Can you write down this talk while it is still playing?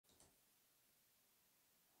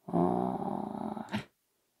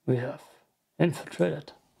We have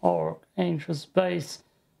infiltrated Archangel's base.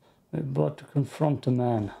 We're about to confront the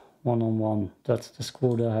man one-on-one. That's the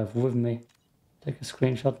squad I have with me. Take a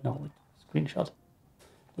screenshot. No, screenshot.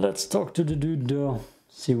 Let's talk to the dude there.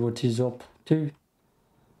 See what he's up to.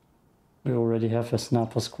 We already have a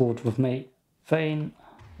sniper squad with me. Fane,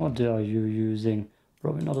 what are you using?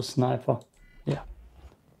 Probably not a sniper. Yeah,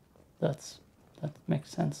 that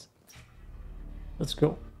makes sense. Let's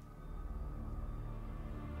go.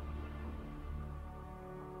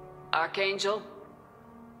 Archangel?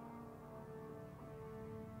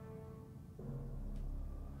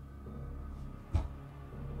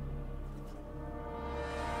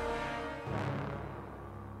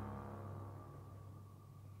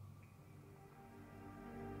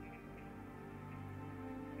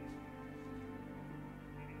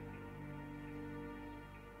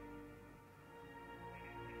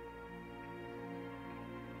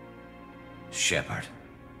 Shepard.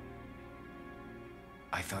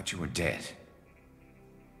 I thought you were dead.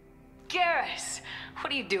 Garrus!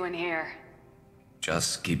 What are you doing here?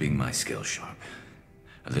 Just keeping my skills sharp.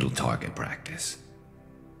 A little target practice.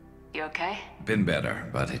 You okay? Been better,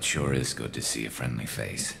 but it sure is good to see a friendly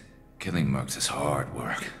face. Killing mercs is hard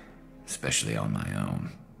work, especially on my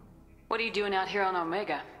own. What are you doing out here on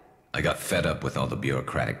Omega? I got fed up with all the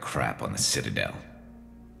bureaucratic crap on the Citadel.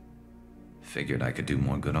 Figured I could do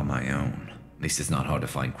more good on my own. At least it's not hard to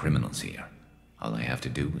find criminals here. All I have to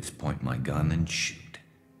do is point my gun and shoot.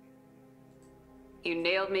 You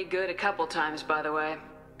nailed me good a couple times, by the way.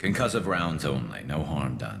 Concussive rounds only, no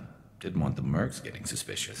harm done. Didn't want the mercs getting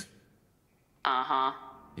suspicious. Uh-huh.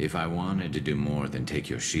 If I wanted to do more than take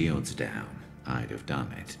your shields down, I'd have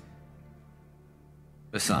done it.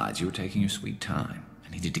 Besides, you were taking your sweet time.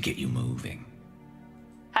 I needed to get you moving.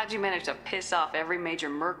 How'd you manage to piss off every major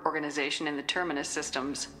merc organization in the Terminus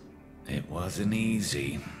systems? It wasn't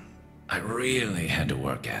easy. I really had to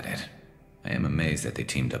work at it. I am amazed that they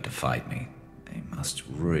teamed up to fight me. They must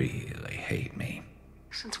really hate me.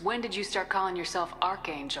 Since when did you start calling yourself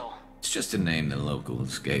Archangel? It's just a name the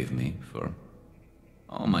locals gave me for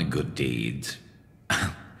all my good deeds.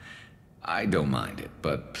 I don't mind it,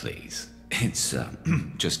 but please, it's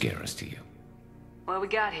just Garrus to you. Well, we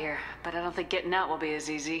got here, but I don't think getting out will be as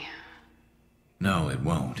easy. No, it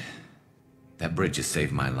won't. That bridge has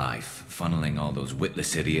saved my life, funneling all those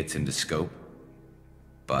witless idiots into scope.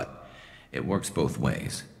 But it works both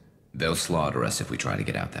ways. They'll slaughter us if we try to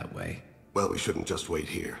get out that way. Well, we shouldn't just wait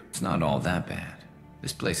here. It's not all that bad.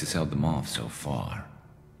 This place has held them off so far.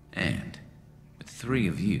 And with 3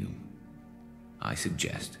 of you, I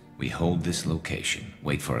suggest we hold this location,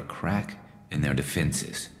 wait for a crack in their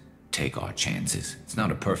defenses, take our chances. It's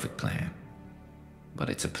not a perfect plan,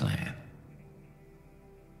 but it's a plan.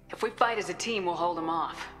 If we fight as a team, we'll hold them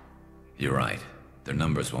off. You're right. Their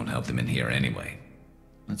numbers won't help them in here anyway.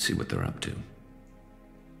 Let's see what they're up to.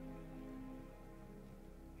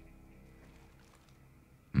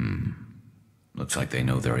 Looks like they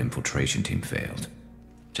know their infiltration team failed.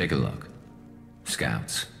 Take a look.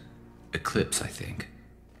 Scouts. Eclipse, I think.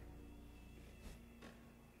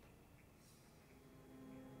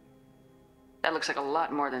 That looks like a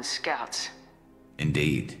lot more than scouts.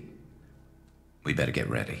 Indeed. We better get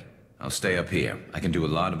ready. I'll stay up here. I can do a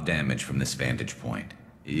lot of damage from this vantage point.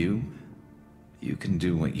 You can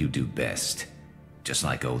do what you do best. Just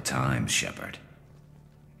like old times, Shepard.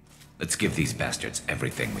 Let's give these bastards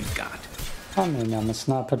everything we've got. I mean, I'm a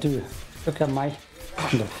sniper too. Look at my...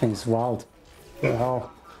 The thing's wild.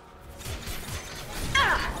 Wow.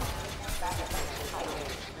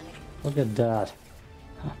 Look at that.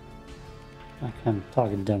 I can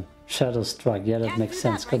target them. Shadow strike, yeah, that makes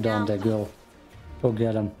sense. Go down there, girl. Go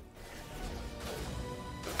get him.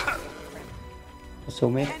 So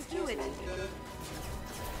me?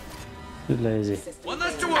 Too lazy. One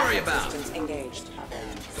less to worry about.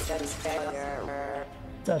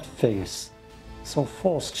 That thing is so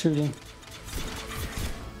forced shooting.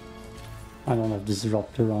 I don't have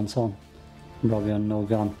disruptor runs on. Probably on no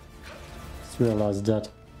gun. Just realized that.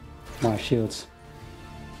 My shields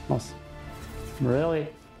must really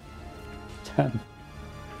 10.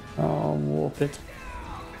 Oh, whoop it.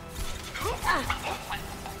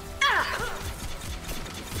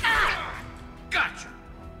 Gotcha.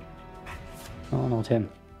 Oh, not him.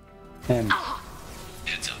 Him.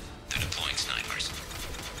 Heads up. They're deploying snipers.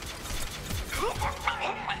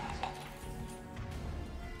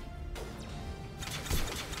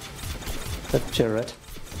 That turret.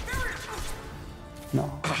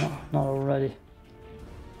 No, not already.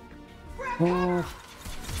 Oh.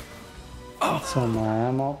 That's all my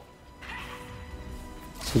ammo.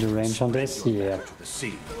 See the range on this? Yeah. To the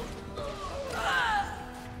sea.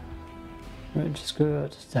 Range is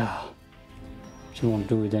good. Ah, she won't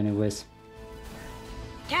do it anyways.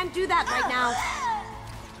 Can't do that right now.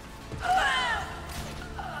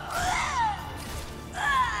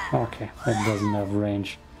 Okay, that doesn't have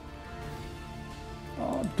range.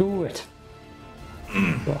 Oh, do it.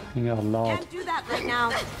 Fucking out loud. Can't do that right now.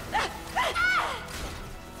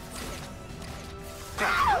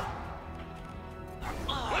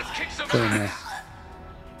 Let's kick some Very nice.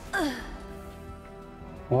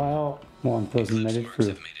 Well, one person made it Eclipse through.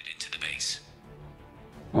 have made it into the base.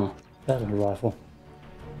 Oh, battle rifle.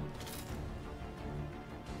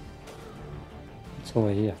 It's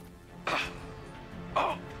over here.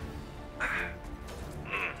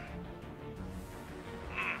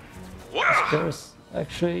 There's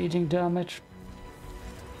actually eating damage.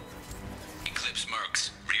 Eclipse mercs,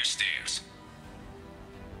 rear stairs.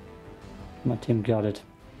 My team got it.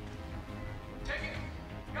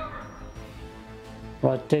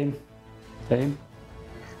 Right, team. Team.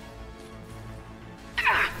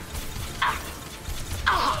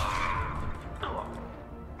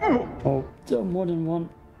 Oh, there are more than one.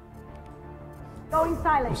 Going Do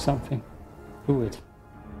silent. something. Do it.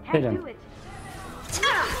 Hit Can't him. do it.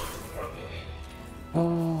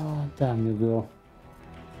 Oh, damn you, girl.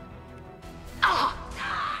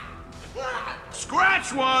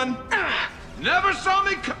 Scratch one! Never saw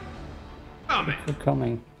me coming! They're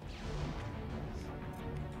coming.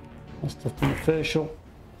 Must have been official.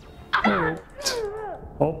 Oh.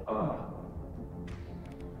 Oh.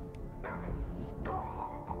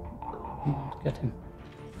 Get him.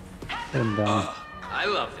 Put him down. I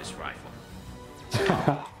love this rifle.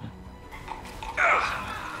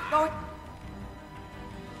 Going.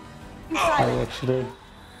 I actually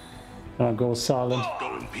gonna go silent.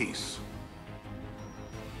 Go in peace.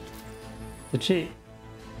 Did she?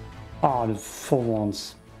 Ah, the full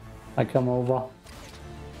ones. I come over.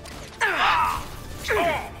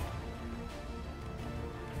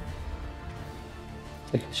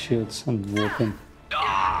 Take his shields and walk him.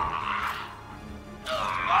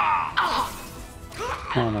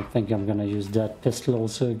 I don't think I'm gonna use that pistol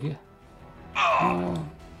also again. I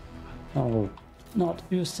will not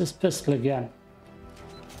use this pistol again.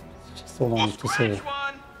 It's just all I need to say. Scratch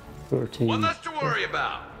one! 13. One less to worry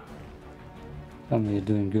about. Tell me you're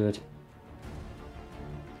doing good.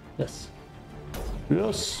 Yes.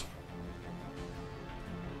 Yes.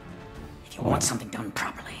 You want something done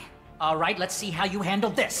properly. All right, let's see how you handle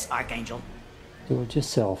this, Archangel. Do it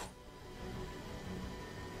yourself.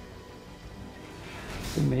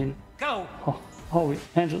 You mean? Go! Oh,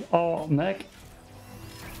 Angel. Oh, Mac.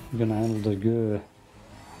 I'm gonna handle the girl.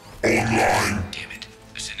 Damn it.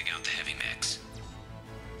 They're sending out the heavy mechs.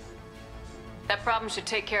 That problem should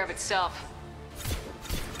take care of itself.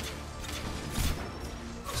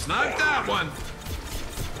 Snipe that one!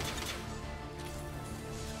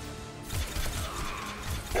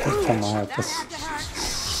 This time I have this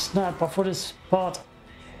sniper for this part.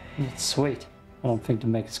 It's sweet. I don't think the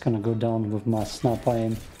mech is gonna go down with my sniper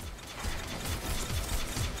aim.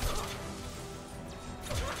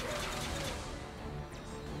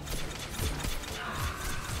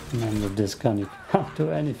 And with this gun you can't do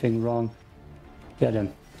anything wrong. Get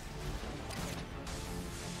him.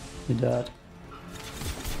 You dead.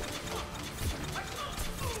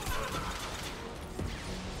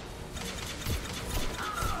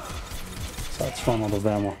 So that's run out of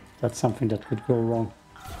ammo. That's something that could go wrong.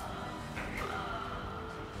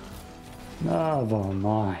 Never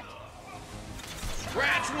mind.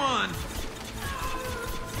 Scratch one!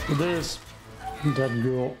 It is that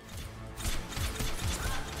girl.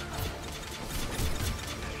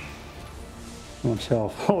 Much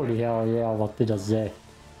health. Holy hell, yeah, what did I say?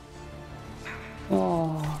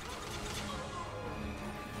 Oh.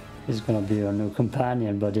 He's gonna be our new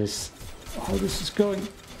companion, but this... Oh, this is going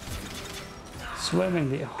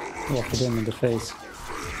swimmingly. Rocket him in the face.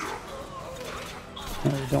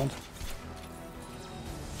 No, you don't.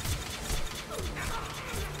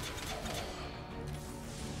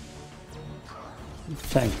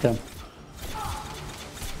 Tank them.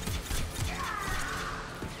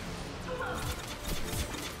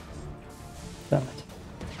 Damn it.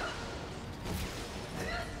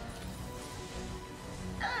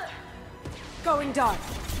 Going dark.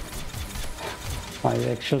 Are you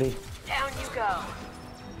actually? Down you go.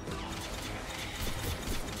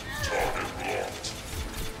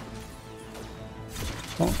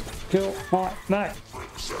 Don't kill my mech.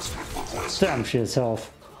 Damn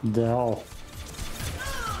yourself. The hell.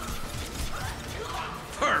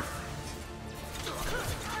 Perfect!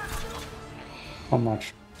 How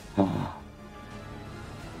much?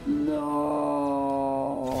 No.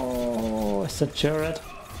 Is that Jared?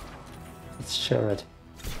 It's Jared.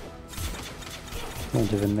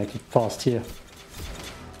 Won't even make it past here.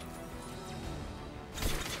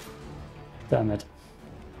 Damn it.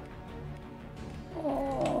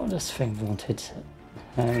 Oh, this thing won't hit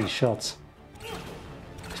any shots.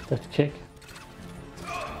 That kick.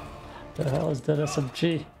 The hell is that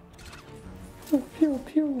SMG? Pew, pew,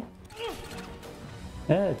 pew.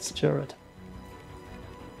 Yeah, it's Jared.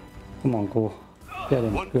 Come on, go. Get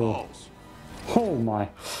him, go. Oh my.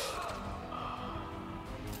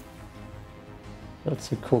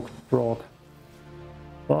 That's a cooked frog.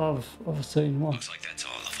 I've seen one. Looks like that's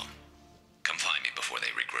all of them. Come find me before they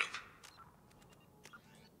regroup.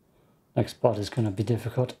 Next part is gonna be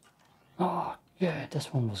difficult. Oh, yeah,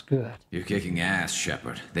 this one was good. You're kicking ass,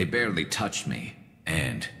 Shepard. They barely touched me.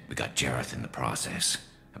 And we got Jareth in the process.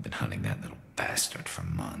 I've been hunting that little bastard for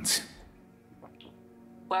months.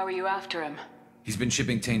 Why were you after him? He's been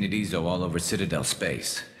shipping tainted Ezo all over Citadel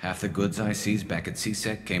space. Half the goods I seized back at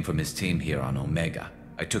CSEC came from his team here on Omega.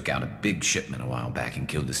 I took out a big shipment a while back and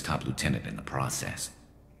killed his top lieutenant in the process.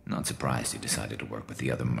 Not surprised he decided to work with the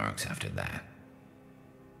other mercs after that.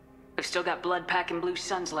 We've still got blood-packing blue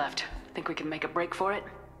suns left. Think we can make a break for it?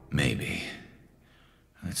 Maybe.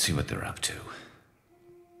 Let's see what they're up to.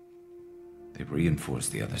 They've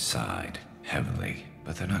reinforced the other side, heavily,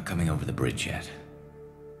 but they're not coming over the bridge yet.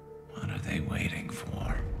 What are they waiting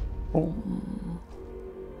for?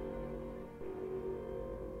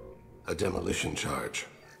 A demolition charge.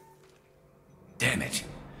 Damn it.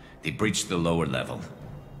 They breached the lower level.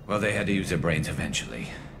 Well, they had to use their brains eventually.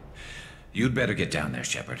 You'd better get down there,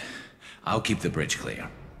 Shepard. I'll keep the bridge clear.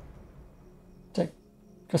 Take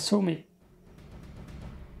Kasumi.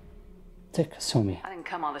 Take Kasumi. I didn't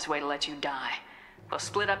come all this way to let you die. We'll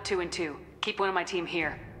split up 2 and 2. Keep one of my team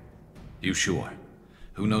here. You sure?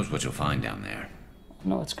 Who knows what you'll find down there?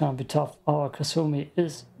 No, it's gonna be tough. Our Kasumi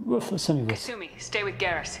is worthless anyway. Kasumi, stay with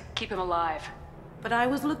Garrus. Keep him alive. But I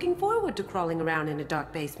was looking forward to crawling around in a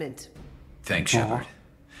dark basement. Thanks, Shepard.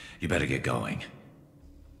 You better get going.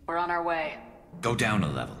 We're on our way. Go down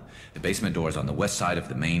a level. The basement door's on the west side of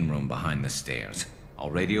the main room behind the stairs. I'll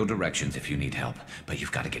radio directions if you need help, but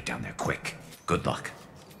you've got to get down there quick. Good luck.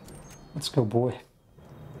 Let's go, boy.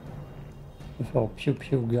 With our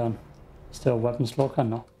pew-pew gun. Is there a weapons locker?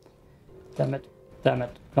 No. Damn it. Damn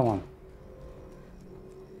it. Come on.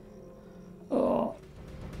 Oh.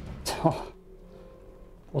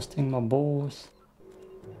 Posting my bows.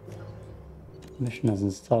 Mission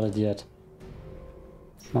hasn't started yet.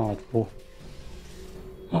 No, it will.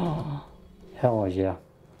 Oh, hell yeah.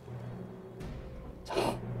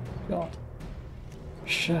 Oh, God.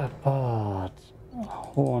 Shepard.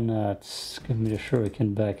 Hornets. Give me the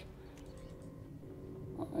shuriken back.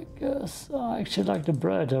 I guess I actually like the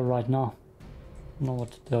Predator right now. I don't know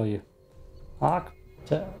what to tell you. Arc.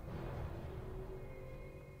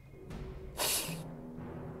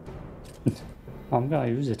 I'm gonna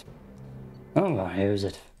use it. I'm gonna use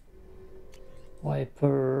it.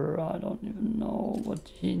 Viper, I don't even know what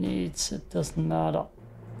he needs. It doesn't matter.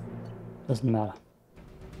 Doesn't matter.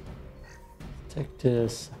 Take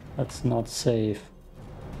this. That's not safe.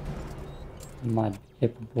 I might be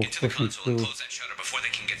capable of Get to the pushing console through. and close that shutter before they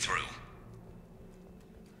can get through.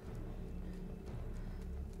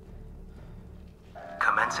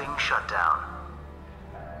 Commencing shutdown.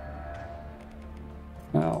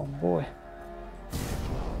 Oh boy.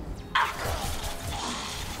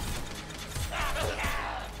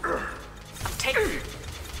 I'm taking...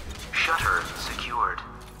 Shutter secured.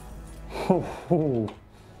 Ho ho.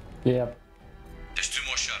 Yep. There's 2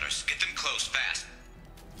 more shutters. Get them closed fast.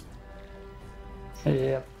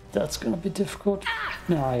 Yep. That's gonna be difficult.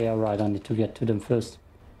 Ah, yeah, right. I need to get to them first.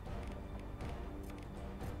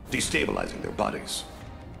 Destabilizing their bodies.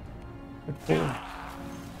 Good boy.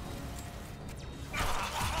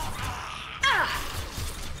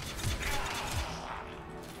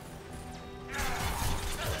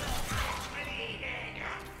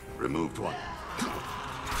 Removed one.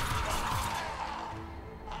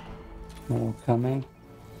 More coming.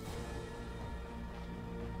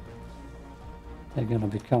 They're gonna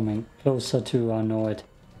be coming closer too, I know it.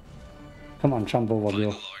 Come on, jump over, Find the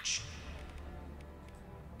Bill. large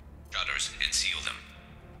shutters and seal them.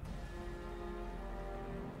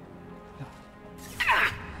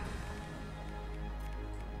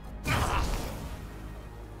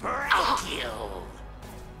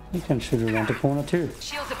 You can shoot around the corner too.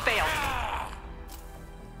 Shields have failed.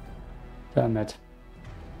 Damn it.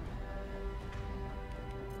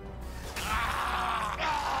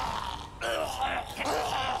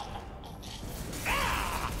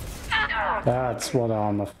 That's what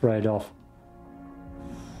I'm afraid of.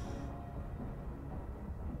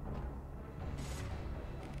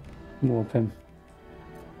 Warp him.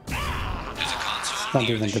 Not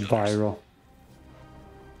even the biro.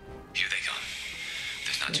 Here they come.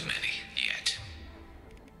 There's not too many yet.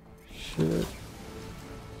 Shit.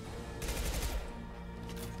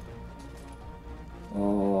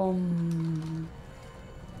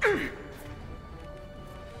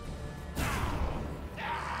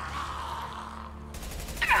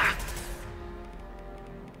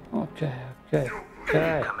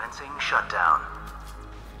 Okay. Commencing shutdown.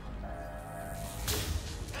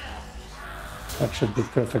 That should be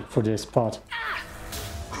perfect for this part.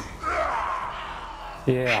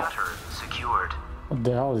 Yeah. Shutter secured. What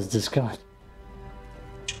the hell is this guy?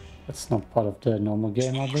 That's not part of the normal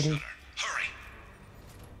game, I believe. Hurry.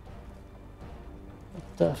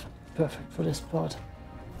 Definitely perfect for this part.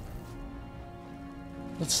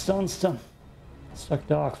 Let's stance them. It's like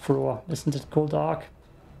the Arc Thrower. Isn't it called Arc?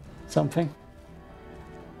 Something?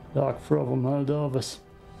 The Arc Thrower from Helldivers.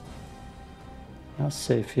 That's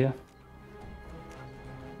safe here.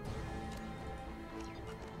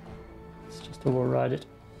 Let's just override it.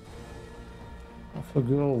 I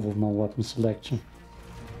forgot over my weapon selection.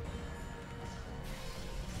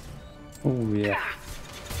 Oh yeah.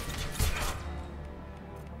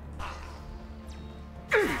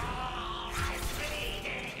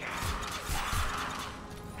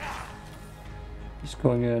 He's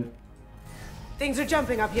going in. Things are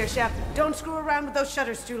jumping up here, Shep. Don't screw around with those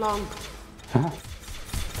shutters too long. Huh?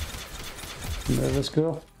 Nervous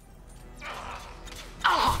girl?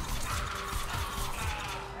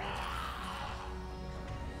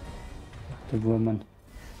 The woman.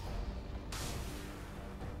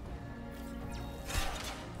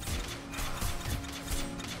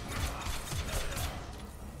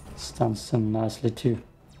 Stuns them nicely too.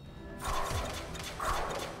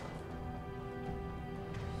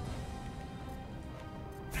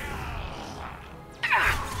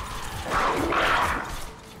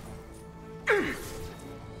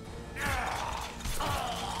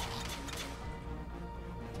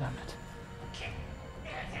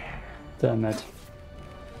 Damn it.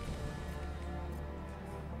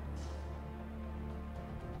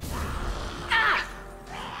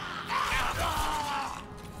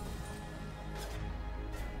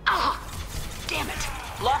 Damn it!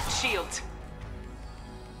 Locked shields.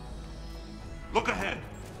 Look ahead.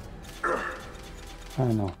 I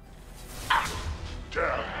know.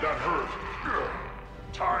 Damn, that hurt.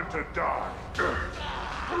 Time to die.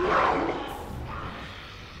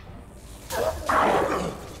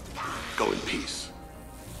 Go in peace.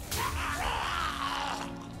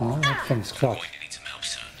 Oh, that thing's clocked. Going to need some help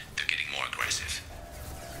soon. They're getting more aggressive.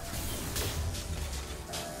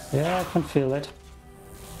 Yeah, I can feel it.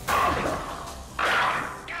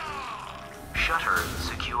 Shutter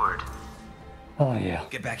secured. Oh yeah.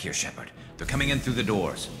 Get back here, Shepard. They're coming in through the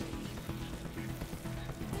doors.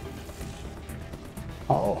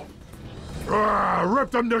 Oh,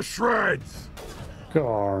 Rip them to shreds!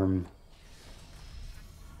 Garm.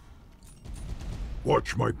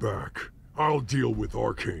 Watch my back. I'll deal with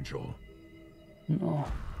Archangel. No.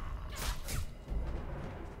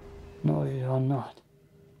 No, you're not.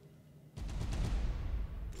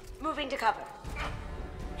 Moving to cover.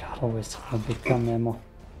 God, always have a big gun ammo.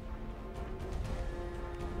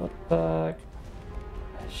 But back.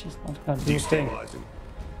 She's not gonna do a thing. Destabilizing.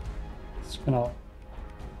 It's gonna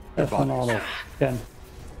F one auto again.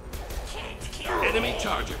 Enemy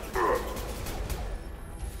charger.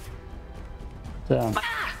 Damn. Get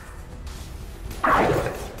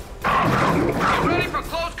ready for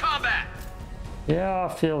close combat. Yeah, I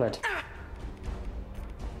feel it.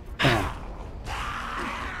 Damn.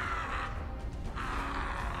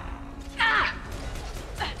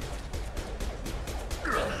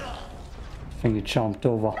 I think he jumped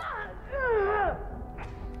over.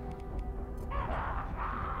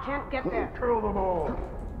 Can't get there. Kill them all!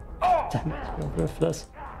 Damn it, you're worthless.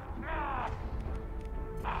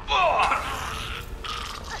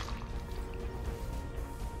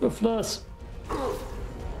 Worthless.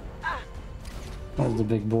 Where's the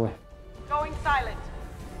big boy? Going silent.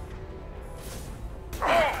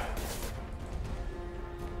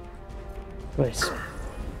 Race.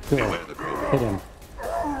 Go. Hit him.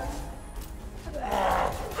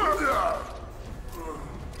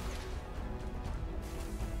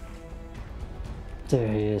 There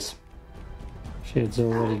he is. Shit's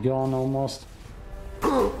already gone almost.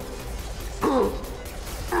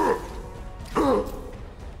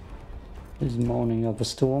 He's moaning up a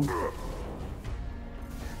storm.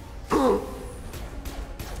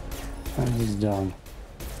 And he's down.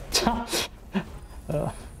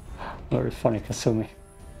 Very funny, Kasumi.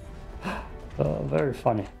 Very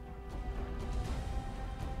funny.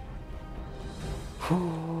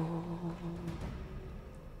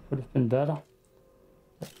 Could have been better.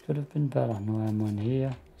 That could have been better. No ammo in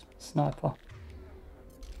here. Sniper.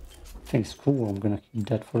 Thing's cool. I'm gonna keep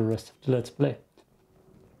that for the rest of the Let's Play.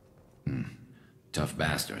 Tough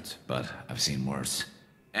bastards, but I've seen worse.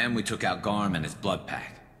 And we took out Garm and his blood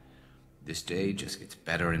pack. This day just gets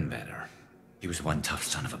better and better. He was one tough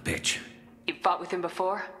son of a bitch. You fought with him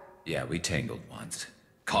before? Yeah, we tangled once.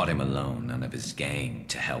 Caught him alone, none of his gang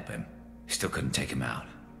to help him. Still couldn't take him out.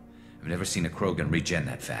 I've never seen a Krogan regen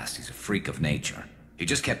that fast. He's a freak of nature. He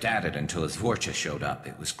just kept at it until his Vorcha showed up.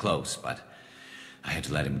 It was close, but I had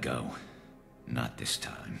to let him go. Not this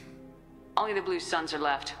time. Only the Blue Suns are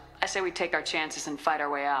left. I say we take our chances and fight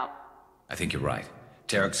our way out. I think you're right.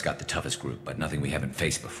 Tarek's got the toughest group, but nothing we haven't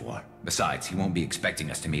faced before. Besides, he won't be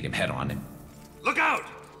expecting us to meet him head-on and... Look out!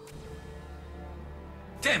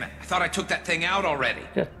 Damn it! I thought I took that thing out already!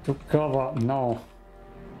 Get to cover now.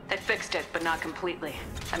 They fixed it, but not completely.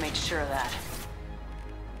 I made sure of that.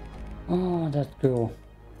 Oh, that girl.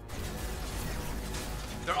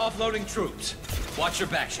 They're offloading troops. Watch your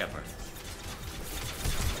back, Shepard.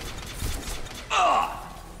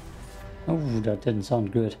 Oh, that didn't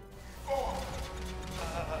sound good.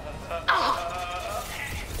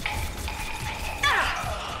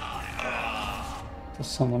 Does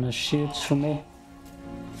someone have shields for me?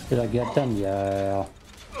 Did I get them? Yeah.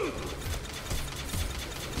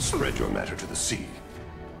 Spread your matter to the sea.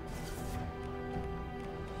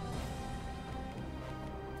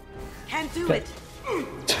 Can't do it.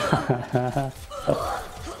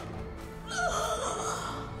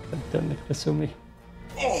 Damn it, Kasumi.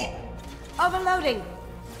 Overloading.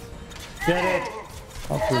 Get it!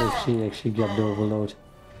 Hopefully she actually got the overload.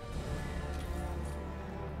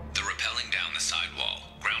 They're rappelling down the side wall,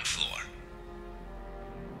 ground floor.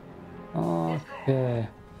 Okay.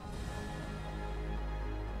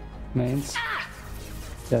 Mains.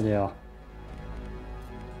 There they are.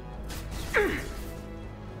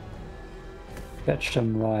 Catch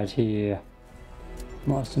them right here.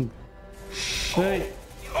 Awesome. Shit.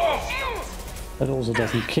 That also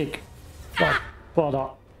doesn't kick. But butter.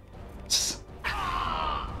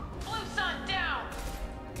 Blue Sun down.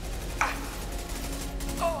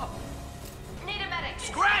 Need a medic.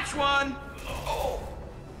 Scratch one!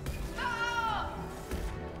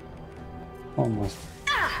 Almost.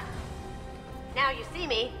 Now you see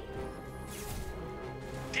me.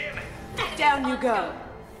 Damn it! Down you go.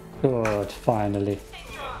 Good, finally.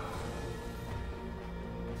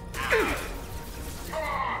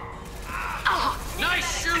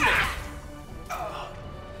 Nice shooting!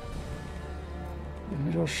 Give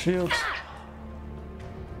me those shields.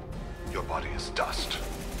 Your body is dust.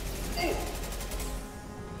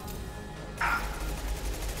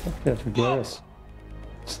 Look at the girls.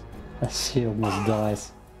 As he almost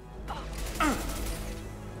dies.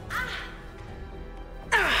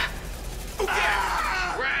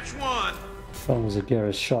 Scratch one! That was a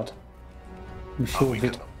Garrus shot. I'm sure of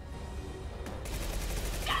it.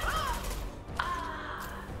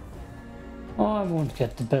 Oh, I won't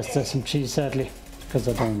get the best SMG sadly, because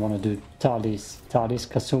I don't want to do Tali's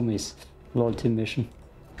Kasumi's loyalty mission.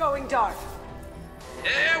 Going dark.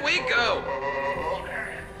 There we go!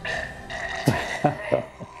 Get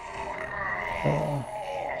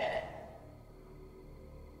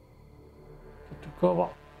to cover.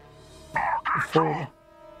 Forward.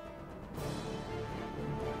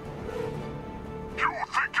 You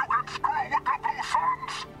think you can screw with the Blue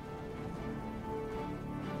Suns?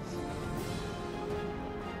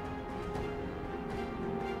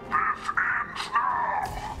 This ends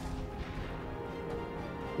now.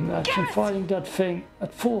 Imagine fighting that thing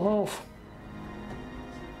at full health.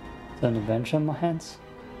 Is there an adventure in my hands?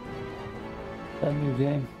 That new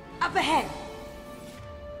game. Up ahead.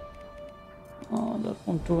 Oh, that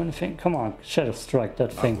won't do anything. Come on, Shadow Strike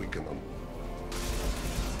that thing. Weaken them.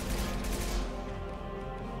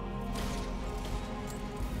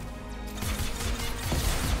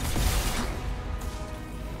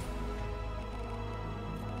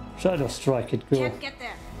 Shadow Strike it, girl. Can't get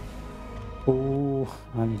there. Oh,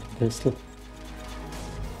 I need a pistol.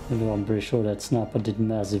 Although I'm pretty sure that sniper did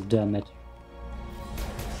massive damage.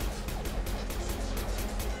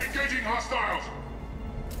 Engaging hostiles.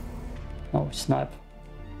 Oh, snipe.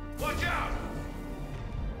 Watch out!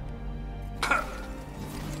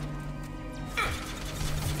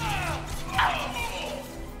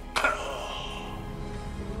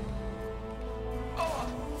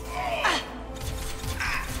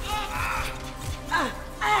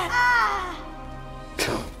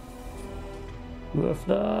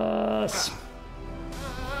 Reckless!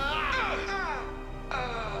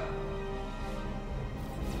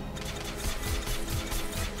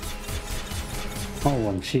 Oh,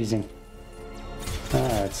 I'm cheesing.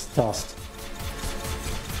 Ah, it's dust.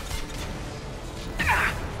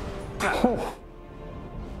 Oh.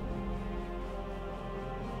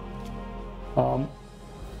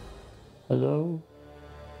 Hello?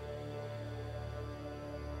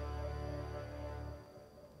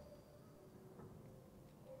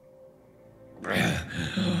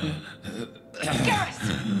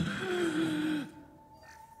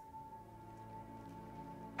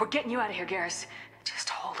 We're getting you out of here, Garrus. Just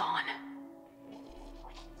hold on.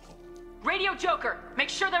 Radio Joker, make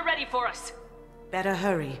sure they're ready for us. Better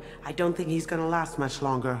hurry. I don't think he's gonna last much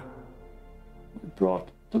longer. We brought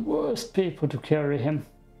the worst people to carry him.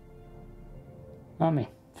 I mean,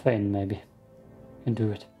 Fane maybe can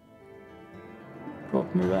do it.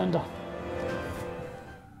 Brought Miranda.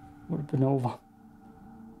 Would have been over.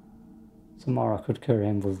 Samara could carry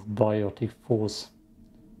him with biotic force.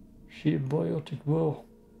 Sheer biotic will.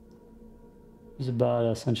 She's a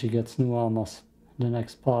badass and she gets new armors in the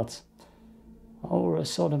next parts. I already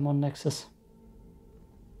saw them on Nexus.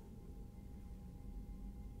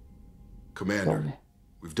 Commander,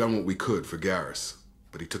 we've done what we could for Garrus,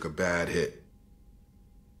 but he took a bad hit.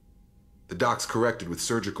 The doc's corrected with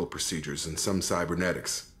surgical procedures and some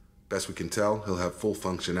cybernetics. Best we can tell, he'll have full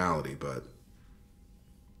functionality, but...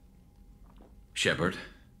 Shepard?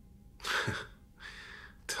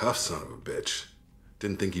 Tough son of a bitch.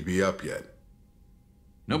 Didn't think he'd be up yet.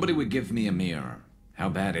 Nobody would give me a mirror. How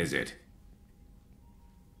bad is it?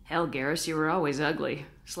 Hell, Garrus, you were always ugly.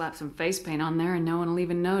 Slap some face paint on there and no one will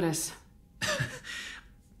even notice.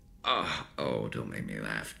 Oh, don't make me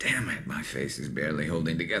laugh. Damn it, my face is barely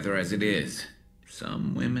holding together as it is.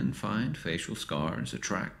 Some women find facial scars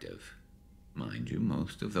attractive. Mind you,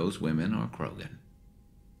 most of those women are Krogan.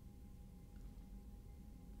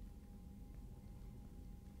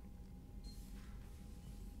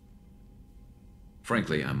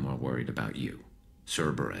 Frankly, I'm more worried about you.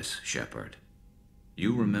 Cerberus, Shepard.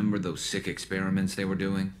 You remember those sick experiments they were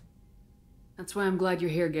doing? That's why I'm glad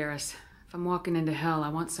you're here, Garrus. If I'm walking into hell, I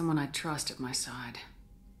want someone I trust at my side.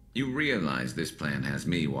 You realize this plan has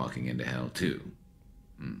me walking into hell, too.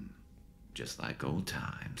 Just like old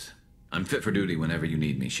times. I'm fit for duty whenever you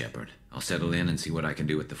need me, Shepard. I'll settle in and see what I can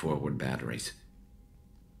do with the forward batteries.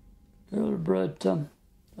 Girlbred,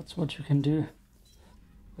 that's what you can do.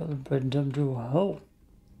 Girlbred, do hell.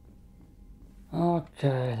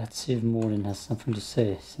 Okay, let's see if Morning has something to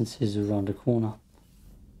say, since he's around the corner.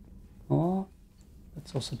 Oh,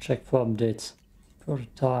 let's also check for updates.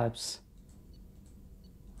 Prototypes.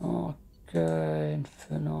 Okay,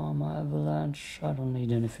 Inferno Armor Avalanche. I don't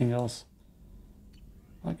need anything else.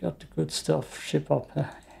 I got the good stuff. Ship up.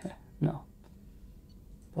 No.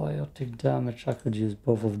 Biotic damage. I could use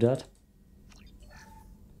both of that.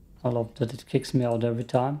 I love that it kicks me out every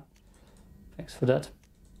time. Thanks for that.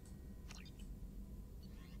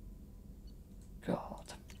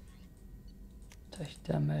 God. Tech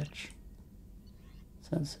damage.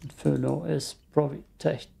 Since Inferno is probably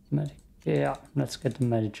tech medic. Yeah, let's get the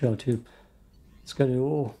medical too. Let's get it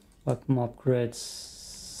all. Weapon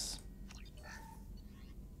upgrades.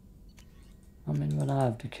 I mean, when I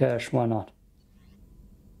have the cash, why not?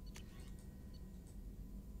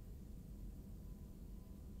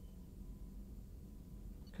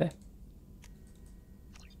 Okay.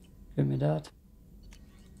 Give me that.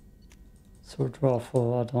 Sword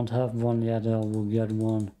rifle, I don't have one yet, I will get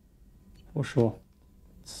one. For sure.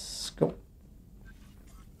 Let's go.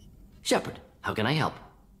 Shepard, how can I help?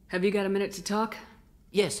 Have you got a minute to talk?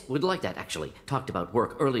 Yes, would like that, actually. Talked about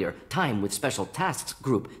work earlier. Time with Special Tasks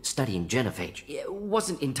Group studying genophage.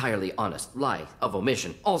 Wasn't entirely honest. Lie of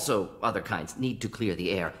omission. Also, other kinds. Need to clear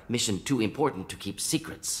the air. Mission too important to keep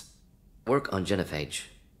secrets. Work on genophage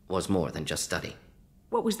was more than just study.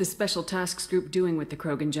 What was the Special Tasks Group doing with the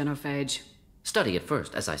Krogan genophage? Study at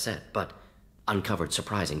first, as I said, but uncovered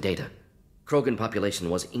surprising data. Krogan population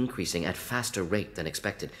was increasing at faster rate than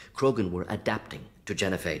expected. Krogan were adapting to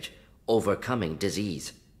genophage, overcoming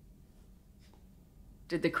disease.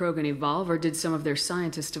 Did the Krogan evolve, or did some of their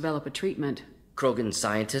scientists develop a treatment? Krogan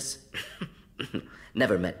scientists?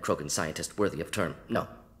 Never met Krogan scientist worthy of term. No.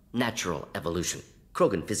 Natural evolution.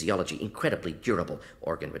 Krogan physiology incredibly durable.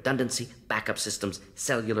 Organ redundancy, backup systems,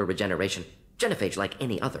 cellular regeneration. Genophage like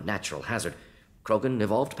any other natural hazard. Krogan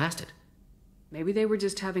evolved past it. Maybe they were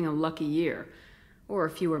just having a lucky year. Or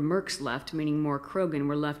fewer mercs left, meaning more Krogan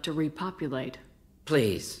were left to repopulate.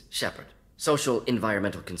 Please, Shepard. Social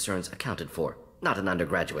environmental concerns accounted for. Not an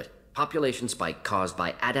undergraduate. Population spike caused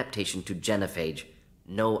by adaptation to genophage.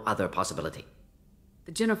 No other possibility.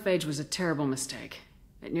 The genophage was a terrible mistake.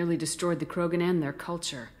 It nearly destroyed the Krogan and their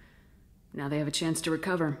culture. Now they have a chance to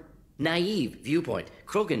recover. Naive viewpoint.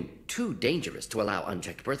 Krogan too dangerous to allow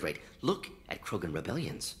unchecked birth rate. Look at Krogan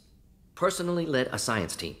rebellions. Personally led a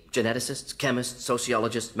science team. Geneticists, chemists,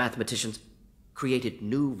 sociologists, mathematicians. Created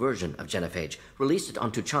new version of genophage. Released it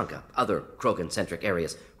on Tuchanka, other Krogan-centric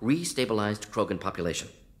areas. Restabilized Krogan population.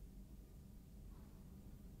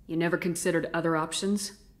 You never considered other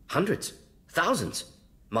options? Hundreds. Thousands.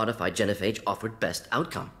 Modified genophage offered best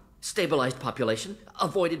outcome. Stabilized population,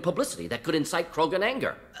 avoided publicity that could incite Krogan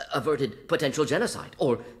anger, averted potential genocide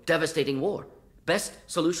or devastating war. Best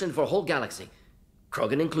solution for whole galaxy,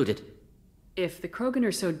 Krogan included. If the Krogan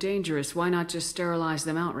are so dangerous, why not just sterilize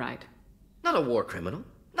them outright? Not a war criminal,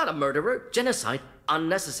 not a murderer, genocide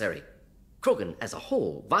unnecessary. Krogan as a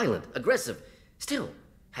whole, violent, aggressive, still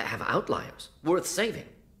have outliers worth saving.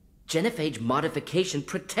 Genophage modification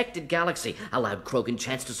protected galaxy, allowed Krogan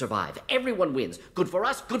chance to survive. Everyone wins. Good for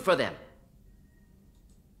us, good for them.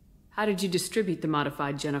 How did you distribute the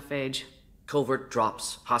modified genophage? Covert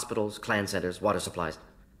drops, hospitals, clan centers, water supplies.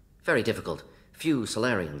 Very difficult. Few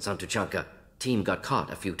Solarians on Tuchanka. Team got caught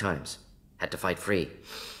a few times. Had to fight free.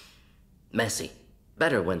 Messy.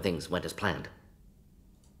 Better when things went as planned.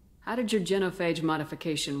 How did your genophage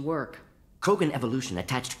modification work? Krogan evolution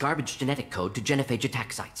attached garbage genetic code to genophage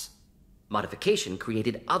attack sites. Modification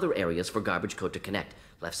created other areas for garbage code to connect.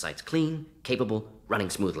 Left sites clean, capable, running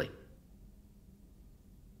smoothly.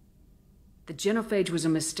 The genophage was a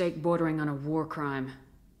mistake bordering on a war crime.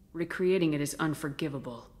 Recreating it is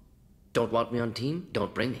unforgivable. Don't want me on team?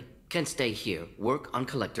 Don't bring me. Can stay here, work on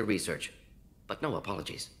collector research. But no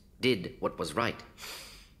apologies. Did what was right.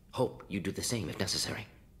 Hope you do the same if necessary.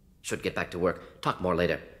 Should get back to work. Talk more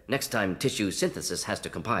later. Next time tissue synthesis has to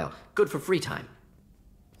compile. Good for free time.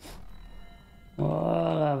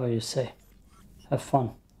 Whatever you say. Have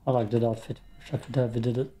fun. I like that outfit. Wish I could have it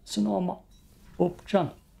a Sonoma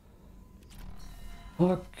option.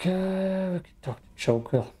 Okay, we can talk to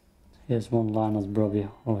Joker. Here's one-liners, Brobby.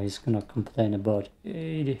 Oh, he's gonna complain about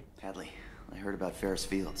 80. Hadley, I heard about Ferris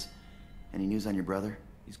Fields. Any news on your brother?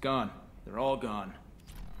 He's gone. They're all gone.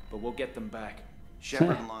 But we'll get them back.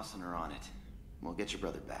 Shepard and Lawson are on it. We'll get your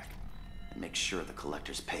brother back. And make sure the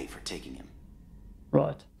collectors pay for taking him.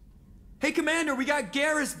 Right. Hey, Commander, we got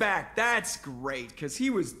Garrus back. That's great, because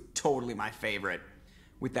he was totally my favorite.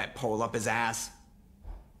 With that pole up his ass.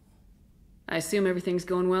 I assume everything's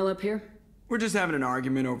going well up here? We're just having an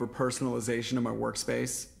argument over personalization of my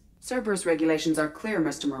workspace. Cerberus regulations are clear,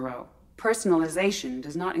 Mr. Moreau. Personalization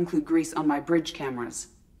does not include grease on my bridge cameras.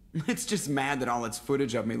 It's just mad that all its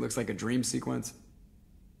footage of me looks like a dream sequence.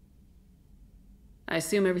 I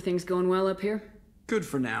assume everything's going well up here? Good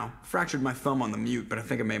for now. Fractured my thumb on the mute, but I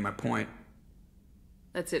think I made my point.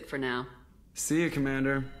 That's it for now. See you,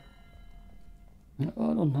 Commander. I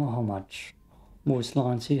don't know how much voice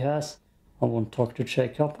lines he has. I won't talk to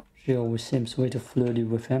Jacob. She always seems way too flirty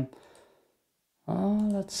with him.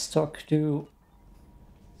 Let's talk to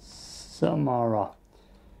Samara.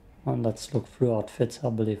 And let's look through outfits. I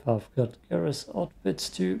believe I've got Garrus outfits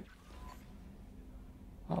too.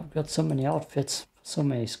 I've got so many outfits, so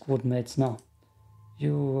many squad mates now.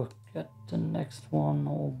 You get the next one,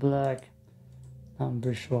 all black. I'm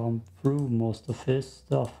pretty sure I'm through most of his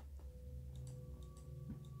stuff.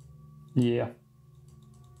 Yeah.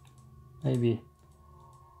 Maybe.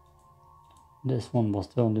 This one was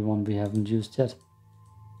the only one we haven't used yet.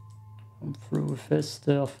 I'm through with his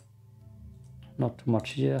stuff. Not too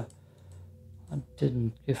much here. I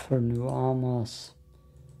didn't give her new armors.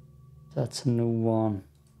 That's a new one.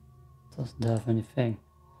 Doesn't have anything.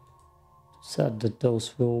 Said that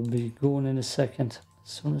those will be going in a second.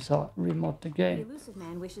 As soon as I remote the game. The elusive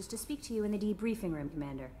man wishes to speak to you in the debriefing room,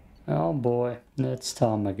 Commander. Oh boy, it's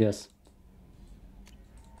time, I guess.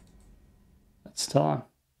 It's time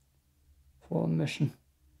for a mission.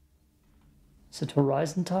 Is it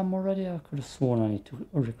Horizon time already? I could have sworn I need to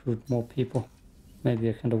recruit more people. Maybe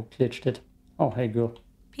I kind of glitched it. Oh, hey, girl.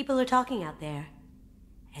 People are talking out there,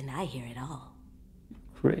 and I hear it all.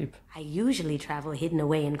 Creep. I usually travel hidden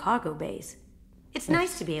away in cargo bays. It's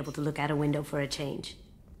nice to be able to look out a window for a change.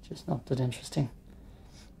 Just not that interesting.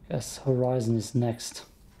 Guess Horizon is next.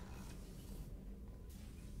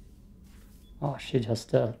 Oh, she has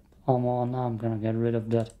that armor on. I'm gonna get rid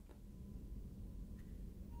of that.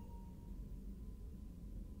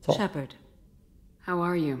 So. Shepard, how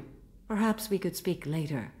are you? Perhaps we could speak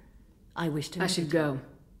later. I wish to... I should go.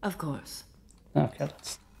 Of course. Okay,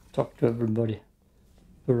 let's talk to everybody.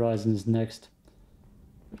 Horizon is next.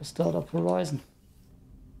 Gotta start up Horizon.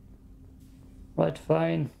 Right,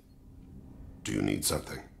 fine. Do you need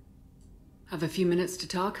something? Have a few minutes to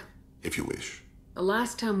talk? If you wish. The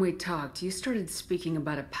last time we talked, you started speaking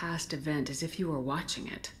about a past event as if you were watching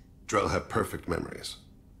it. Drell have perfect memories.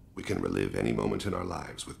 We can relive any moment in our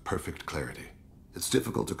lives with perfect clarity. It's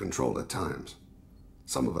difficult to control at times.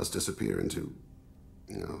 Some of us disappear into,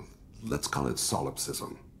 let's call it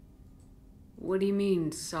solipsism. What do you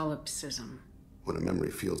mean, solipsism? When a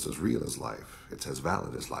memory feels as real as life, it's as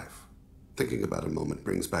valid as life. Thinking about a moment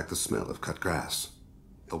brings back the smell of cut grass,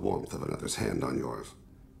 the warmth of another's hand on yours,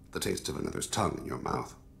 the taste of another's tongue in your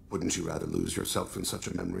mouth. Wouldn't you rather lose yourself in such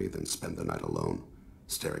a memory than spend the night alone,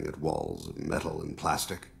 staring at walls of metal and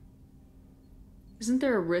plastic? Isn't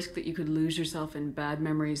there a risk that you could lose yourself in bad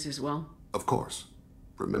memories as well? Of course.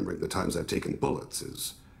 Remembering the times I've taken bullets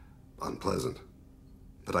is unpleasant.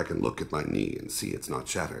 But I can look at my knee and see it's not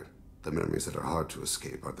shattered. The memories that are hard to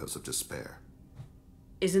escape are those of despair.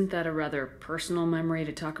 Isn't that a rather personal memory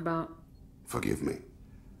to talk about? Forgive me.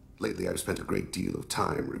 Lately I've spent a great deal of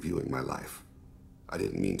time reviewing my life. I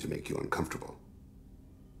didn't mean to make you uncomfortable.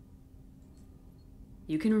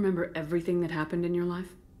 You can remember everything that happened in your life?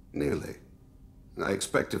 Nearly. I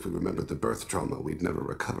expect if we remembered the birth trauma, we'd never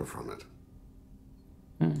recover from it.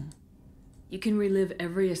 You can relive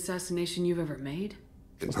every assassination you've ever made?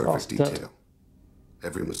 In perfect detail.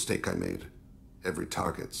 Every mistake I made. Every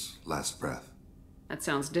target's last breath. That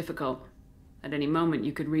sounds difficult. At any moment,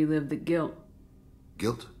 you could relive the guilt.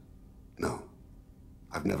 Guilt? No.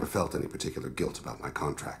 I've never felt any particular guilt about my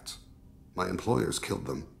contracts. My employers killed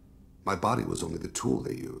them. My body was only the tool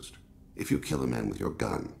they used. If you kill a man with your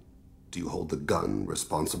gun, do you hold the gun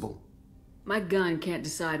responsible? My gun can't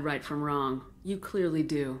decide right from wrong. You clearly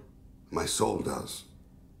do. My soul does.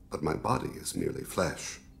 But my body is merely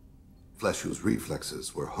flesh. Flesh whose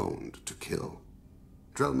reflexes were honed to kill.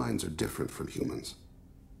 Drell minds are different from humans.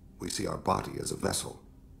 We see our body as a vessel,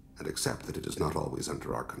 and accept that it is not always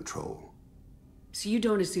under our control. So you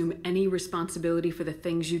don't assume any responsibility for the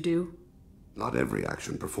things you do? Not every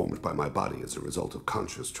action performed by my body is a result of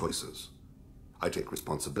conscious choices. I take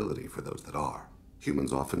responsibility for those that are.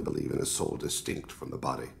 Humans often believe in a soul distinct from the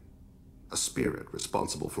body. A spirit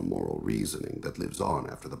responsible for moral reasoning that lives on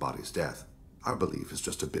after the body's death. Our belief is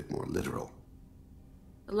just a bit more literal.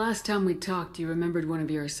 The last time we talked, you remembered one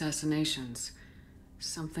of your assassinations.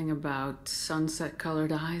 Something about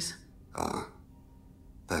sunset-colored eyes?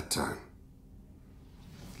 That time.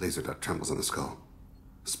 Laser dot trembles on the skull.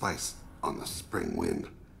 Spice on the spring wind.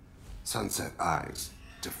 Sunset eyes,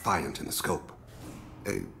 defiant in the scope.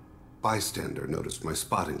 A bystander noticed my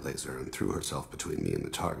spotting laser and threw herself between me and the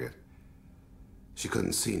target. She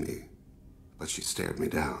couldn't see me, but she stared me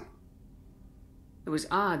down. It was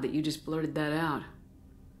odd that you just blurted that out.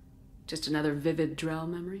 Just another vivid Drell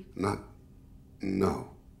memory? No.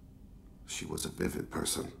 She was a vivid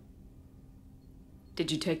person.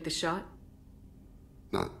 Did you take the shot?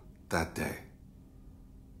 Not that day.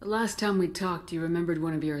 The last time we talked, you remembered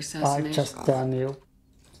one of your assassinations. I just damn you.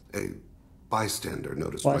 A bystander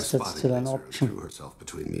noticed my spotting laser and threw herself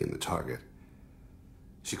between me and the target.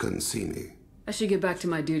 She couldn't see me. I should get back to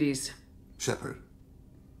my duties. Shepard,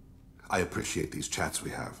 I appreciate these chats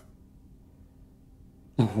we have.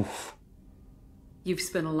 You've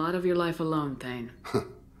spent a lot of your life alone, Thane.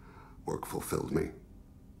 Work fulfilled me.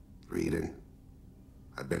 Reading.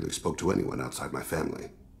 I barely spoke to anyone outside my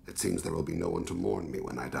family. It seems there will be no one to mourn me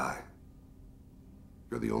when I die.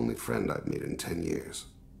 You're the only friend I've made in 10 years.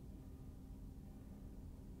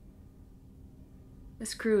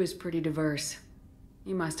 This crew is pretty diverse.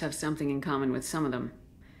 You must have something in common with some of them.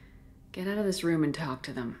 Get out of this room and talk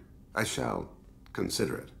to them. I shall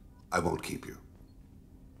consider it. I won't keep you.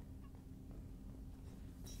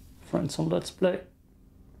 Friends on Let's Play.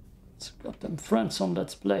 It's got them friends on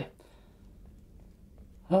Let's Play.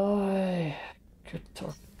 I could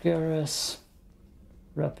talk Garrus.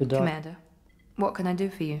 Wrap it up. Commander, what can I do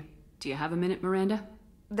for you? Do you have a minute, Miranda?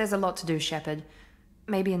 There's a lot to do, Shepard.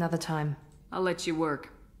 Maybe another time. I'll let you work.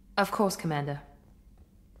 Of course, Commander.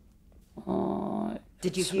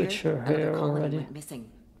 Did you switch her hair already? Went missing.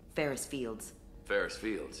 Ferris Fields. Ferris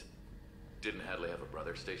Fields? Didn't Hadley have a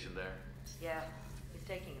brother stationed there? Yeah, he's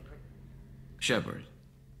taking a pretty... Shepard,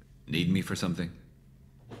 need me for something?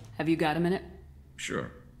 Have you got a minute?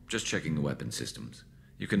 Sure. Just checking the weapon systems.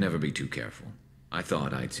 You can never be too careful. I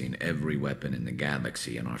thought I'd seen every weapon in the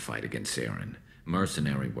galaxy in our fight against Saren.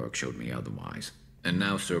 Mercenary work showed me otherwise. And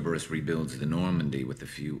now Cerberus rebuilds the Normandy with a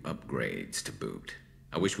few upgrades to boot.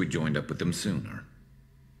 I wish we'd joined up with them sooner.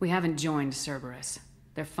 We haven't joined Cerberus.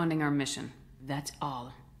 They're funding our mission. That's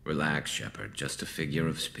all. Relax, Shepard. Just a figure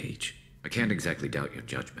of speech. I can't exactly doubt your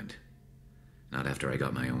judgment. Not after I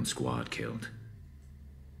got my own squad killed.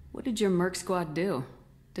 What did your Merc squad do?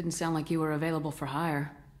 Didn't sound like you were available for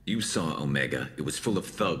hire. You saw Omega. It was full of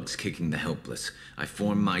thugs kicking the helpless. I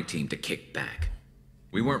formed my team to kick back.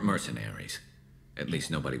 We weren't mercenaries. At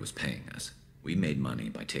least nobody was paying us. We made money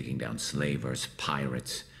by taking down slavers,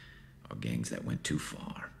 pirates, or gangs that went too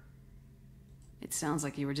far. It sounds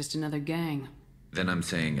like you were just another gang. Then I'm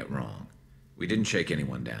saying it wrong. We didn't shake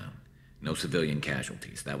anyone down. No civilian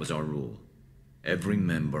casualties. That was our rule. Every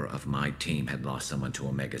member of my team had lost someone to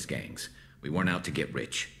Omega's gangs. We weren't out to get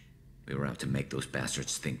rich. We were out to make those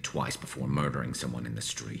bastards think twice before murdering someone in the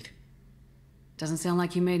street. Doesn't sound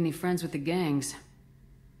like you made any friends with the gangs.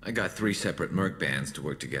 I got 3 separate merc bands to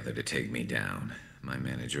work together to take me down. My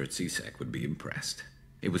manager at CSEC would be impressed.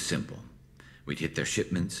 It was simple. We'd hit their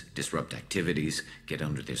shipments, disrupt activities, get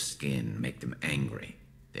under their skin, make them angry.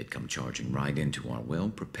 They'd come charging right into our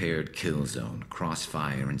well-prepared kill zone,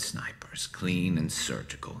 crossfire and snipers, clean and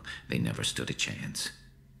surgical. They never stood a chance.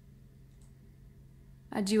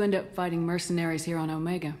 How'd you end up fighting mercenaries here on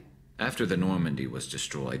Omega? After the Normandy was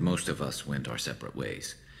destroyed, most of us went our separate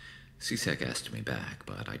ways. CSEC asked me back,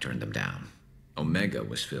 but I turned them down. Omega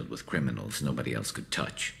was filled with criminals nobody else could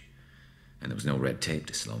touch. And there was no red tape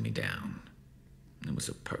to slow me down. It was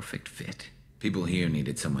a perfect fit. People here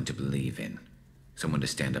needed someone to believe in. Someone to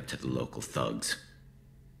stand up to the local thugs.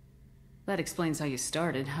 That explains how you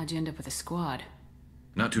started. How'd you end up with a squad?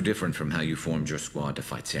 Not too different from how you formed your squad to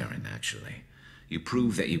fight Saren, actually. You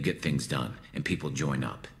prove that you get things done, and people join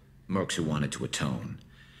up. Mercs who wanted to atone.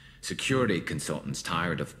 Security consultants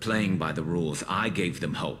tired of playing by the rules. I gave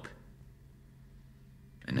them hope.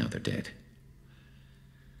 And now they're dead.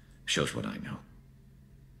 Shows what I know.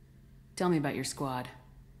 Tell me about your squad.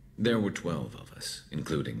 There were 12 of us,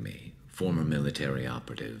 including me. Former military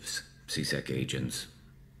operatives, CSEC agents,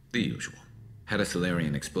 the usual. Had a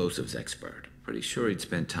Solarian explosives expert. Pretty sure he'd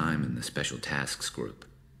spent time in the Special Tasks group.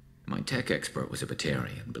 My tech expert was a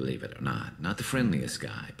Batarian, believe it or not. Not the friendliest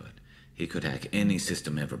guy, but he could hack any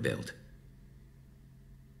system ever built.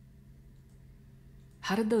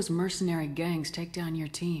 How did those mercenary gangs take down your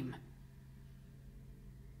team?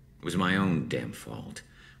 It was my own damn fault.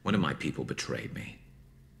 One of my people betrayed me.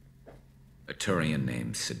 A Turian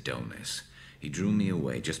named Sidonis. He drew me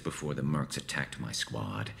away just before the mercs attacked my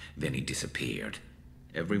squad. Then he disappeared.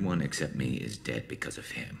 Everyone except me is dead because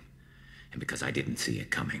of him. And because I didn't see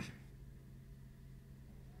it coming.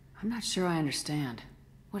 I'm not sure I understand.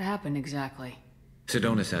 What happened exactly?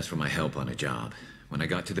 Sidonis asked for my help on a job. When I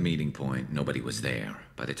got to the meeting point, nobody was there.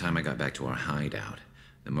 By the time I got back to our hideout,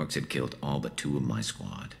 the mercs had killed all but 2 of my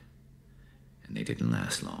squad. And they didn't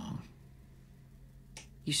last long.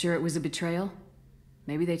 You sure it was a betrayal?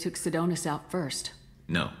 Maybe they took Sidonis out first.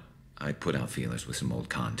 No. I put out feelers with some old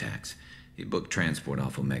contacts. He booked transport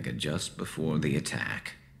off Omega just before the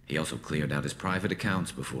attack. He also cleared out his private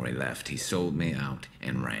accounts before he left. He sold me out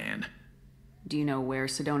and ran. Do you know where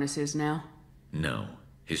Sidonis is now? No.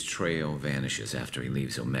 His trail vanishes after he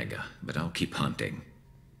leaves Omega, but I'll keep hunting.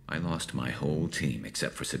 I lost my whole team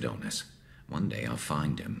except for Sidonis. One day I'll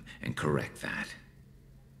find him and correct that.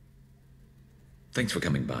 Thanks for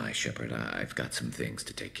coming by, Shepard. I've got some things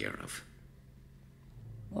to take care of.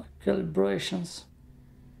 Like calibrations.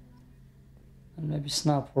 And maybe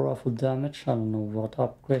sniper rifle damage. I don't know what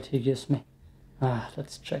upgrade he gives me.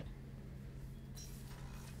 Let's check.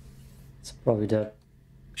 It's probably that.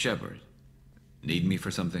 Shepard, need me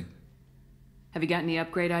for something? Have you got any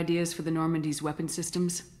upgrade ideas for the Normandy's weapon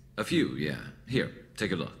systems? A few, yeah. Here,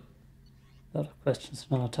 take a look. A lot of questions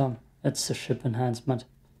another time. It's the ship enhancement.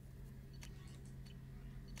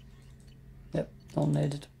 Yep, don't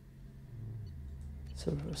need it.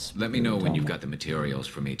 Let me know when you've got the materials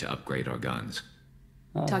for me to upgrade our guns.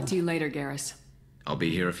 Talk to you later, Garrus. I'll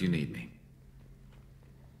be here if you need me.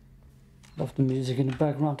 Love the music in the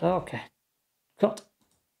background. Okay. Cut.